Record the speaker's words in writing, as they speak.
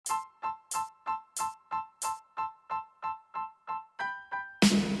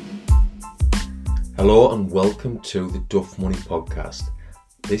Hello and welcome to the Duff Money Podcast.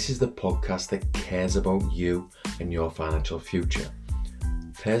 This is the podcast that cares about you and your financial future.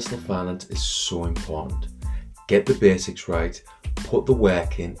 Personal finance is so important. Get the basics right, put the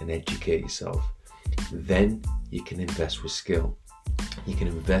work in and educate yourself. Then you can invest with skill. You can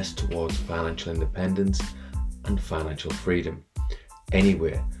invest towards financial independence and financial freedom.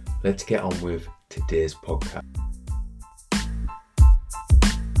 Anyway, let's get on with today's podcast.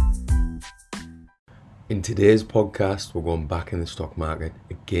 In today's podcast, we're going back in the stock market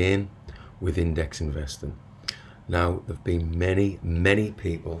again with index investing. Now, there have been many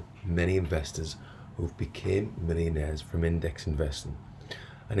people, many investors who've become millionaires from index investing.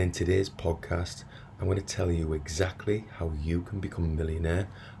 And in today's podcast, I'm going to tell you exactly how you can become a millionaire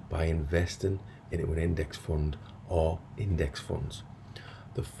by investing into an index fund or index funds.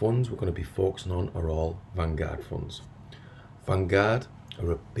 The funds we're going to be focusing on are all Vanguard funds. Vanguard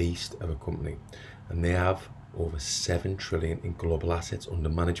are a beast of a company, and they have over 7 trillion in global assets under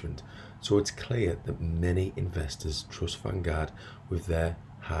management. So it's clear that many investors trust Vanguard with their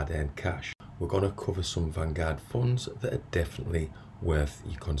hard-earned cash. We're going to cover some Vanguard funds that are definitely worth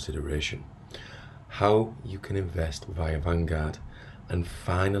your consideration, how you can invest via Vanguard, and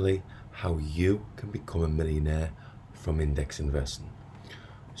finally, how you can become a millionaire from index investing.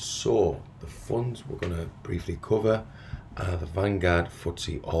 So the funds we're going to briefly cover are the Vanguard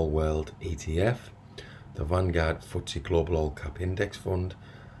FTSE All World ETF, the Vanguard FTSE Global All Cap Index Fund,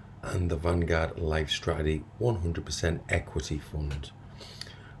 and the Vanguard Life Strategy 100% Equity Fund.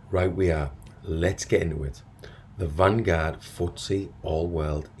 Right we are, let's get into it. The Vanguard FTSE All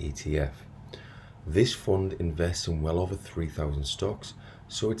World ETF. This fund invests in well over 3,000 stocks,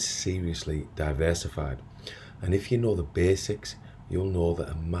 so it's seriously diversified. And if you know the basics, you'll know that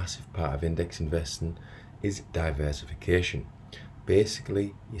a massive part of index investing is diversification.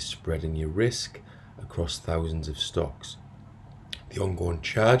 Basically, you're spreading your risk across thousands of stocks. The ongoing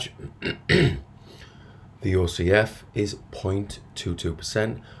charge, the OCF, is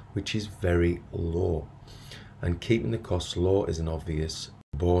 0.22%, which is very low. And keeping the costs low is an obvious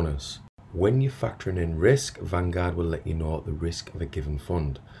bonus. When you're factoring in risk, Vanguard will let you know the risk of a given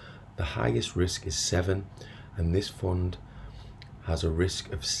fund. The highest risk is 7, and this fund has a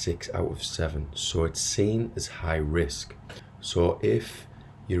risk of 6 out of 7, so it's seen as high risk. So if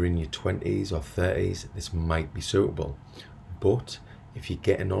you're in your 20s or 30s, this might be suitable, but if you're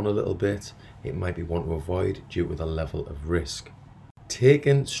getting on a little bit, it might be one to avoid due to the level of risk.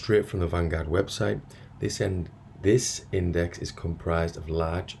 Taken straight from the Vanguard website, this index is comprised of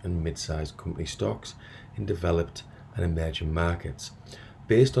large and mid-sized company stocks in developed and emerging markets.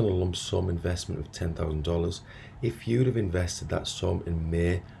 Based on a lump sum investment of $10,000, if you'd have invested that sum in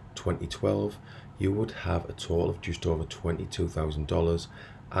May 2012, you would have a total of just over $22,000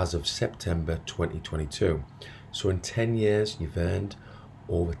 as of September 2022. So in 10 years, you've earned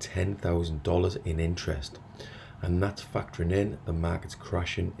over $10,000 in interest. And that's factoring in the market's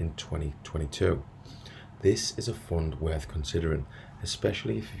crashing in 2022. This is a fund worth considering,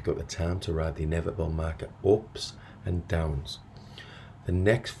 especially if you've got the time to ride the inevitable market ups and downs. The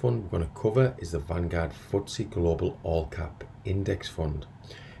next fund we're going to cover is the Vanguard FTSE Global All Cap Index Fund.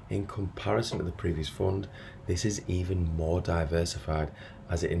 In comparison to the previous fund, this is even more diversified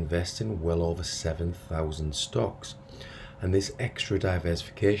as it invests in well over 7,000 stocks. And this extra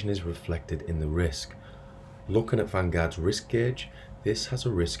diversification is reflected in the risk. Looking at Vanguard's risk gauge, this has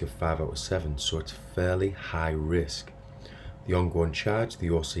a risk of 5 out of 7, so it's fairly high risk. The ongoing charge, the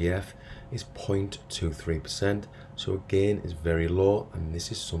OCF, is 0.23%, so again is very low, and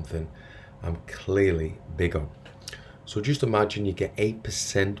this is something I'm clearly big on. So just imagine you get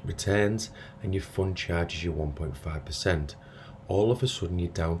 8% returns and your fund charges you 1.5%. All of a sudden you're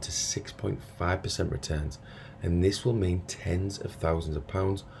down to 6.5% returns, and this will mean tens of thousands of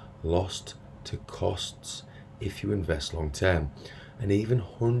pounds lost to costs if you invest long term, and even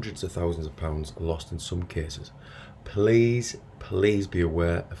hundreds of thousands of pounds lost in some cases. Please be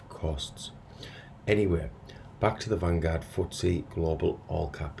aware of costs. Anyway, back to the Vanguard FTSE Global All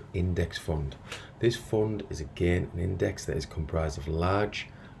Cap Index Fund. This fund is again an index that is comprised of large,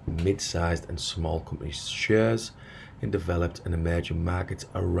 mid-sized and small company shares in developed and emerging markets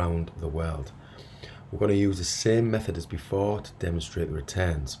around the world. We're going to use the same method as before to demonstrate the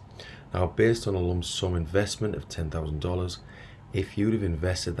returns. Now, based on a lump sum investment of $10,000, if you'd have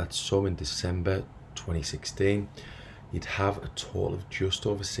invested that sum in December 2016, you'd have a total of just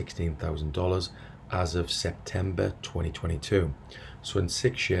over $16,000 as of September 2022. So in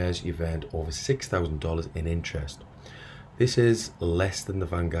 6 years, you've earned over $6,000 in interest. This is less than the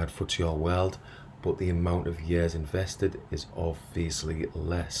Vanguard FTSE All World, but the amount of years invested is obviously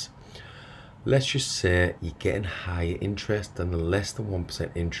less. Let's just say you're getting higher interest than the less than 1%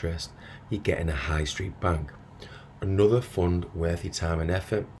 interest you get in a high street bank. Another fund worth your time and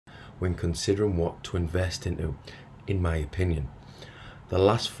effort when considering what to invest into, in my opinion. The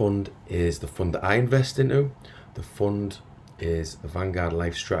last fund is the fund that I invest into. The fund is the Vanguard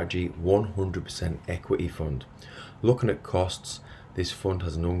Life Strategy 100% equity fund. Looking at costs, this fund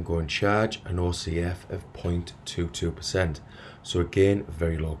has an ongoing charge, an OCF of 0.22%. So again,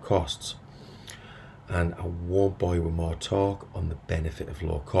 very low costs. And I won't bore you with more talk on the benefit of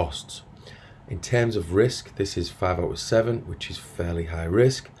low costs. In terms of risk, this is 5 out of 7, which is fairly high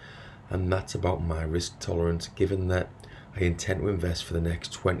risk. And that's about my risk tolerance, given that I intend to invest for the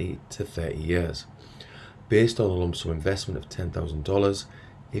next 20 to 30 years. Based on a lump sum investment of $10,000,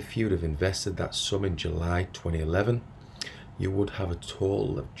 if you'd have invested that sum in July 2011, you would have a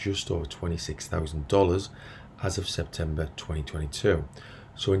total of just over $26,000 as of September 2022.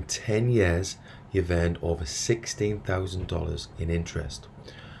 So in 10 years, you've earned over $16,000 in interest.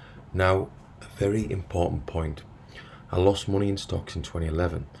 Now, a very important point. I lost money in stocks in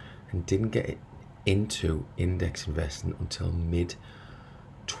 2011 and didn't get into index investing until mid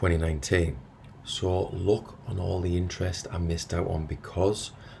 2019. So look on all the interest I missed out on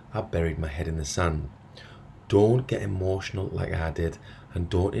because I buried my head in the sand. Don't get emotional like I did, and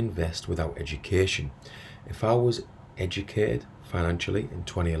don't invest without education. If I was educated financially in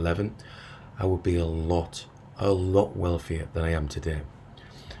 2011, I would be a lot wealthier than I am today.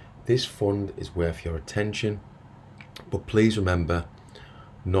 This fund is worth your attention, but please remember,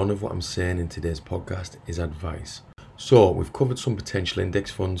 none of what I'm saying in today's podcast is advice. So we've covered some potential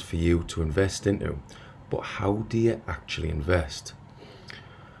index funds for you to invest into, but how do you actually invest?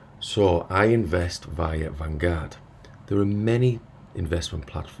 So I invest via Vanguard. There are many investment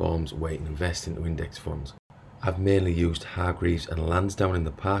platforms where you can invest into index funds. I've mainly used Hargreaves and Lansdowne in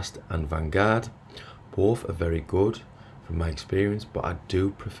the past and Vanguard. Both are very good from my experience, but I do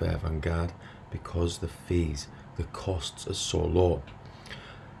prefer Vanguard because the fees, the costs are so low.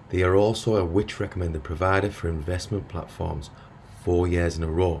 They are also a which recommended provider for investment platforms 4 years in a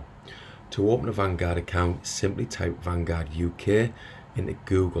row. To open a Vanguard account, simply type Vanguard UK into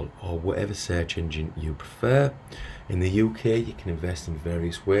Google or whatever search engine you prefer. In the UK, you can invest in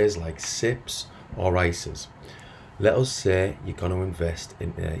various ways like SIPs or ISAs. Let us say you're going to invest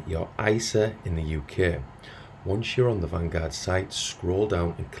in your ISA in the UK. Once you're on the Vanguard site, scroll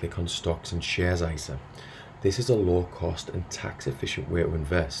down and click on Stocks and Shares ISA. This is a low cost and tax efficient way to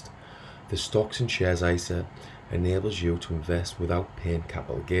invest. The Stocks and Shares ISA enables you to invest without paying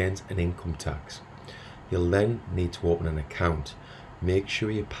capital gains and income tax. You'll then need to open an account. Make sure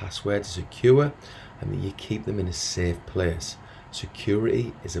your passwords are secure and that you keep them in a safe place.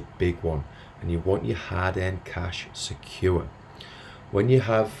 Security is a big one, and you want your hard-earned cash secure. When you've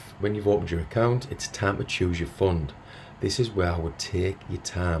opened your account, it's time to choose your fund. This is where I would take your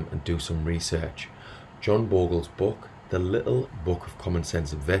time and do some research. John Bogle's book, The Little Book of Common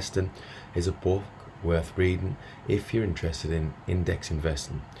Sense Investing, is a book worth reading if you're interested in index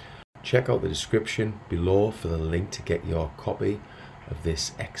investing. Check out the description below for the link to get your copy of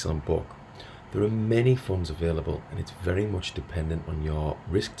this excellent book. There are many funds available and it's very much dependent on your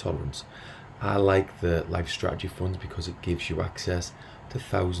risk tolerance. I like the Life Strategy funds because it gives you access to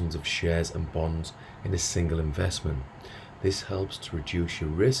thousands of shares and bonds in a single investment. This helps to reduce your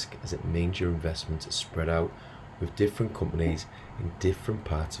risk as it means your investments are spread out with different companies in different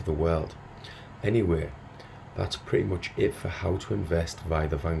parts of the world. Anyway, that's pretty much it for how to invest via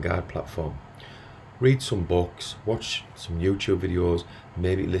the Vanguard platform. Read some books, watch some YouTube videos,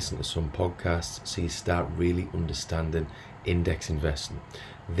 maybe listen to some podcasts so you start really understanding index investing.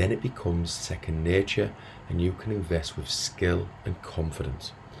 Then it becomes second nature and you can invest with skill and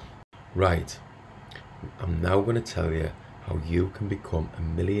confidence. Right, I'm now going to tell you how you can become a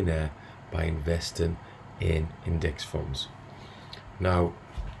millionaire by investing in index funds. Now,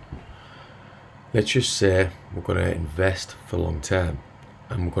 let's just say we're going to invest for long term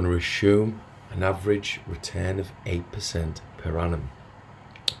and we're going to assume an average return of 8% per annum.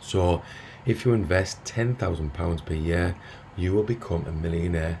 So if you invest £10,000 per year, you will become a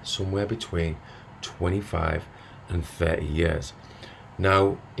millionaire somewhere between 25 and 30 years.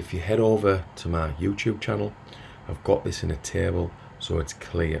 Now, if you head over to my YouTube channel, I've got this in a table so it's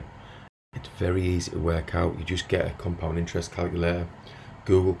clear. It's very easy to work out. You just get a compound interest calculator,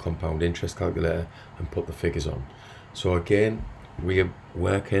 Google compound interest calculator and put the figures on. So again, we are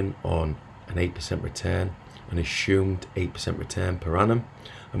working on an 8% return, an assumed 8% return per annum,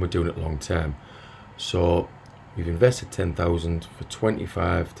 and we're doing it long term. So we've invested 10,000 for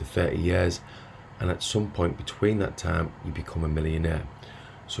 25 to 30 years, and at some point between that time, you become a millionaire.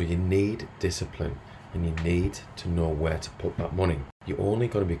 So you need discipline, and you need to know where to put that money. You're only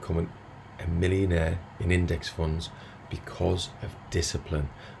going to become a millionaire in index funds because of discipline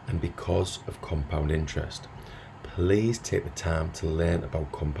and because of compound interest. Please take the time to learn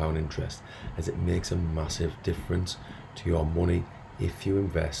about compound interest, as it makes a massive difference to your money if you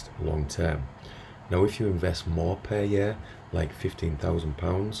invest long term. Now, if you invest more per year, like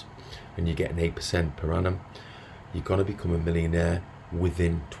 £15,000, and you get an 8% per annum, you're going to become a millionaire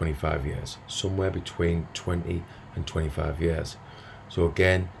within 25 years, somewhere between 20 and 25 years. So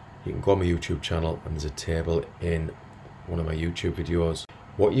again, you can go on my YouTube channel, and there's a table in one of my YouTube videos.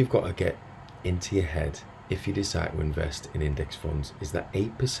 What you've got to get into your head if you decide to invest in index funds is that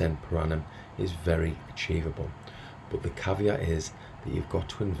 8% per annum is very achievable. But the caveat is that you've got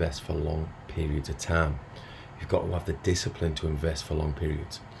to invest for long periods of time. You've got to have the discipline to invest for long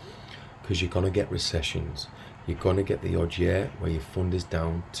periods, because you're going to get recessions. You're going to get the odd year where your fund is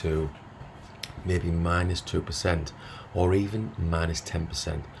down to maybe -2% or even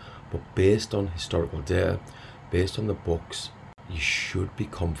 -10%. But based on historical data, based on the books, you should be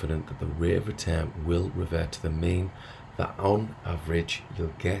confident that the rate of return will revert to the mean, that on average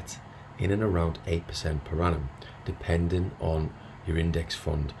you'll get in and around 8% per annum, depending on your index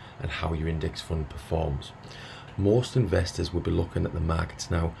fund and how your index fund performs. Most investors will be looking at the markets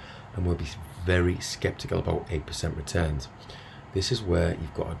now and will be very skeptical about 8% returns. This is where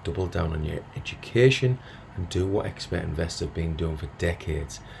you've got to double down on your education and do what expert investors have been doing for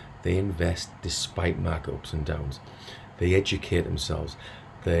decades. They invest despite market ups and downs. They educate themselves.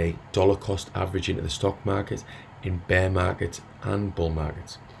 They dollar cost average into the stock market in bear markets and bull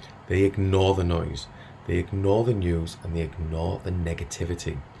markets. They ignore the noise. They ignore the news, and they ignore the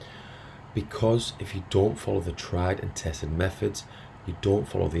negativity. Because if you don't follow the tried and tested methods, you don't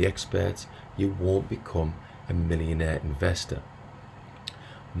follow the experts, you won't become a millionaire investor.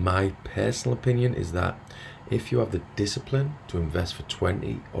 My personal opinion is that if you have the discipline to invest for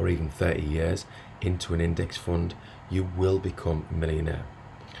 20 or even 30 years into an index fund, you will become a millionaire.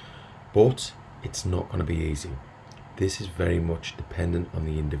 But it's not going to be easy. This is very much dependent on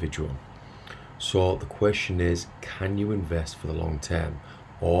the individual. So the question is, can you invest for the long term,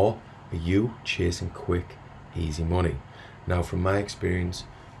 or are you chasing quick, easy money? Now, from my experience,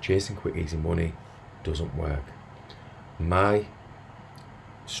 chasing quick, easy money doesn't work. My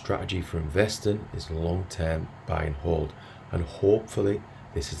strategy for investing is long-term buy and hold, and hopefully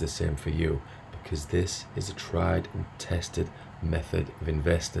this is the same for you, because this is a tried and tested method of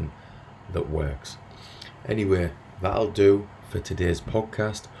investing that works. Anyway, that'll do for today's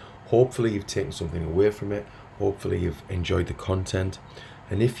podcast. Hopefully you've taken something away from it. Hopefully you've enjoyed the content,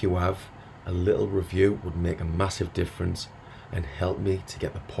 and if you have, a little review would make a massive difference and help me to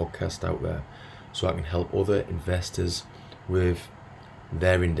get the podcast out there, so I can help other investors with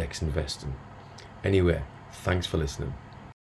their index investing. Anyway, thanks for listening.